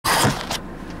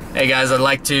Hey guys, I'd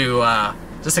like to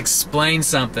just explain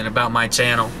something about my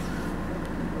channel.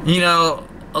 You know,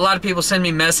 a lot of people send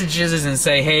me messages and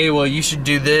say, hey, well, you should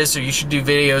do this, or you should do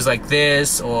videos like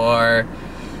this, or,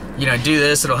 you know, do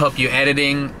this, it'll help you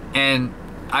editing. And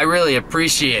I really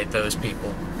appreciate those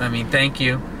people. I mean, thank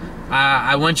you.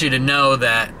 I want you to know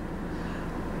that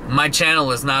my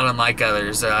channel is not unlike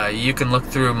others. You can look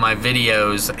through my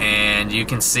videos and you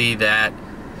can see that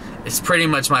it's pretty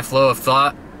much my flow of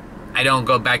thought. I don't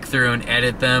go back through and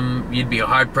edit them. You'd be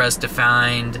hard-pressed to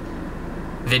find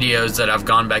videos that I've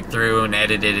gone back through and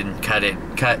edited and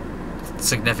cut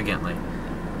significantly.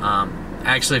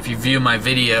 Actually, if you view my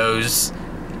videos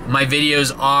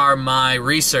are my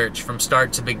research from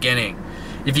start to beginning.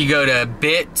 If you go to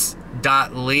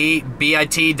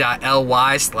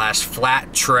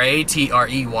bit.ly/flattrey,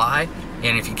 T-R-E-Y,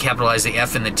 and if you capitalize the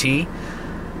F and the T,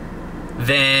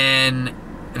 then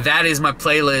that is my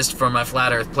playlist for my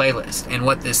Flat Earth playlist. And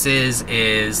what this is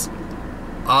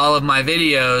all of my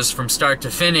videos from start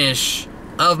to finish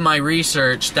of my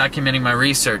research, documenting my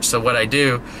research. So what I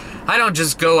do, I don't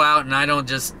just go out and I don't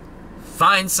just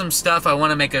find some stuff I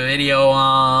want to make a video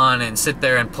on and sit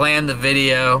there and plan the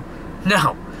video.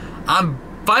 No, I'm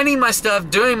finding my stuff,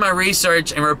 doing my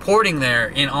research, and reporting there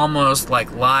in almost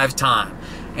like live time.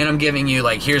 And I'm giving you,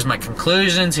 like, here's my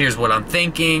conclusions, here's what I'm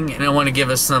thinking, and I want to give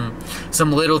us some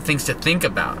little things to think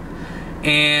about.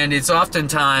 And it's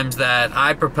oftentimes that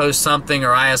I propose something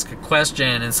or I ask a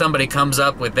question and somebody comes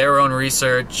up with their own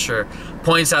research or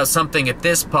points out something at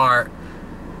this part,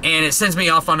 and it sends me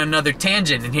off on another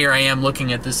tangent, and here I am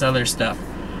looking at this other stuff.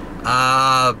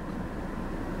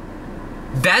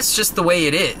 That's just the way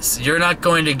it is. You're not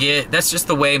going to get, that's just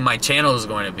the way my channel is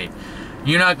going to be.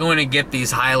 You're not going to get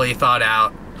these highly thought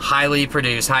out, highly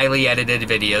produced, highly edited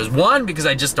videos. One, because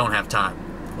I just don't have time.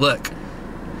 Look,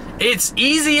 it's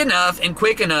easy enough and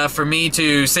quick enough for me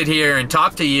to sit here and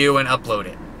talk to you and upload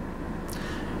it.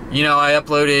 You know, I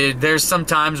uploaded, there's some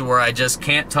times where I just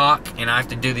can't talk and I have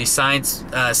to do these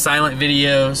silent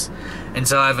videos, and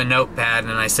so I have a notepad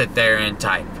and I sit there and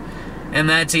type. And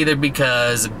that's either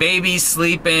because baby's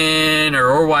sleeping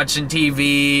or we're watching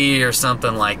TV or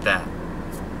something like that.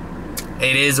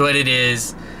 It is what it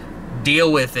is.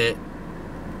 Deal with it.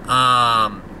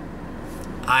 I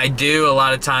do a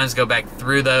lot of times go back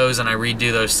through those and I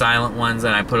redo those silent ones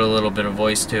and I put a little bit of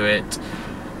voice to it.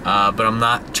 But I'm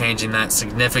not changing that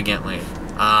significantly.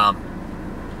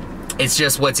 It's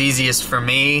just what's easiest for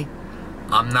me.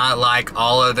 I'm not like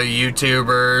all other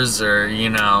YouTubers or, you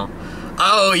know,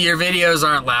 oh, your videos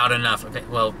aren't loud enough. Okay,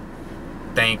 well,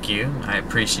 thank you. I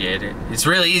appreciate it. It's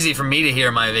really easy for me to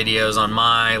hear my videos on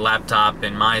my laptop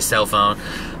and my cell phone.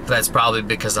 But that's probably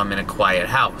because I'm in a quiet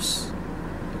house.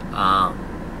 I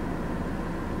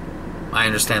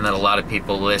understand that a lot of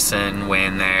people listen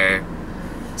when they're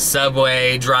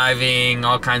subway, driving,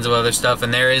 all kinds of other stuff,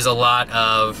 and there is a lot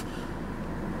of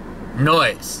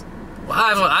noise. Well,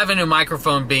 I have a new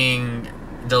microphone being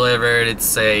delivered.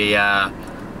 It's a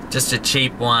just a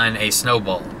cheap one, a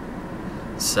Snowball.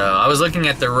 So I was looking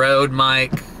at the Rode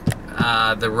mic,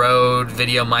 the Rode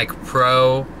Video-Mic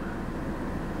Pro,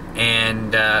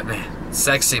 and man,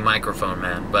 sexy microphone,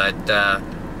 man. But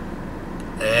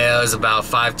it was about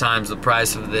 5 times the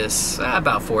price of this,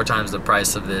 about 4 times the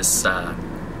price of this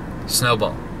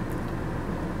Snowball.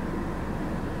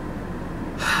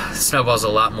 Snowball's a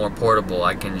lot more portable.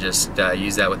 I can just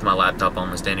use that with my laptop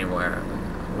almost anywhere.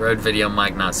 Rode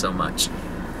Video-Mic, not so much.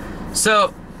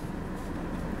 So,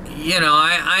 you know,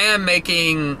 I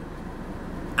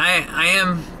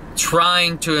am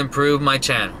trying to improve my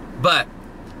channel, but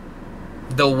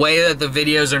the way that the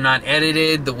videos are not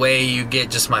edited, the way you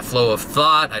get just my flow of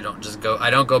thought, I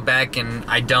don't go back and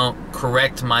I don't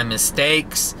correct my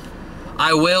mistakes.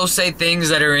 I will say things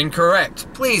that are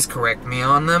incorrect. Please correct me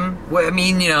on them. I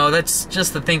mean, you know, that's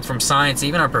just the thing from science.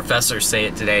 Even our professors say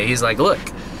it today. He's like, look,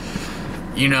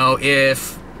 you know,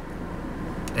 if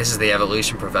this is the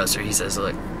evolution professor, he says,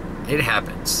 look, it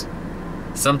happens.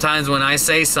 Sometimes when I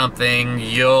say something,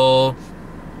 you'll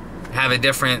have a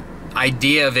different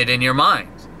idea of it in your mind.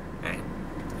 And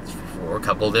for a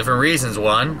couple of different reasons.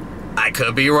 One, I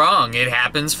could be wrong. It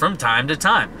happens from time to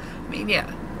time. I mean,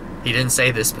 yeah, he didn't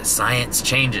say this, but science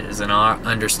changes and our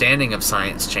understanding of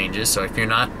science changes. So if you're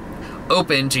not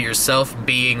open to yourself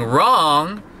being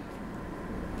wrong,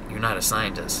 you're not a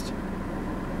scientist.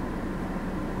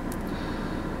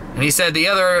 And he said the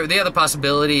other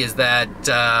possibility is that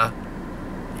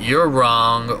you're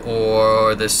wrong,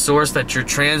 or the source that you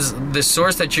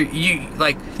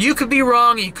could be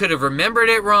wrong, you could have remembered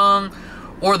it wrong,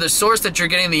 or the source that you're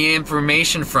getting the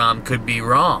information from could be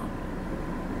wrong.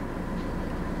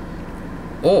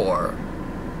 Or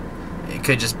It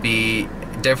could just be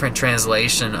different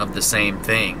translation of the same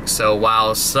thing. So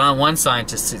while one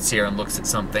scientist sits here and looks at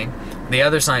something, the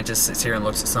other scientist sits here and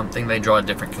looks at something, they draw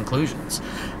different conclusions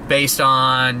based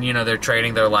on, you know, their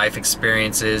trading, their life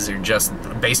experiences, or just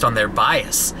based on their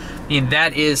bias. I mean,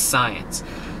 that is science.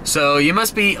 So you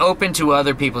must be open to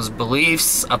other people's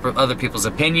beliefs, other people's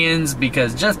opinions,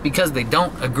 because just because they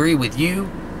don't agree with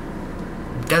you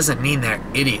doesn't mean they're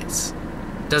idiots.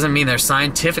 Doesn't mean they're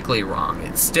scientifically wrong.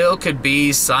 It still could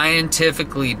be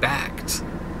scientifically backed.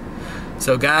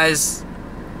 So guys,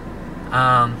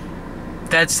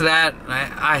 that's that.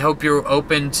 I hope you're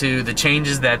open to the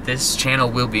changes that this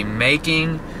channel will be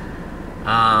making.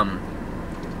 And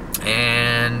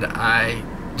I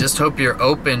just hope you're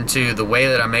open to the way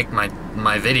that I make my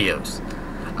videos.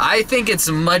 I think it's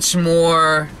a much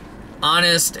more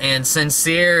honest and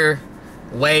sincere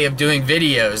way of doing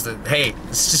videos. That, hey,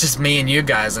 it's just me and you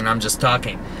guys and I'm just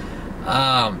talking.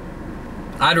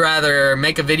 I'd rather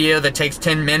make a video that takes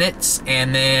 10 minutes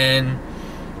and then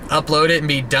upload it and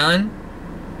be done,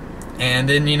 and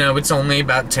then, you know, it's only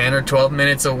about 10 or 12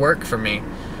 minutes of work for me.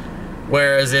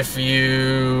 Whereas if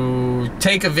you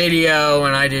take a video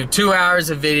and I do 2 hours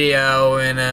of video and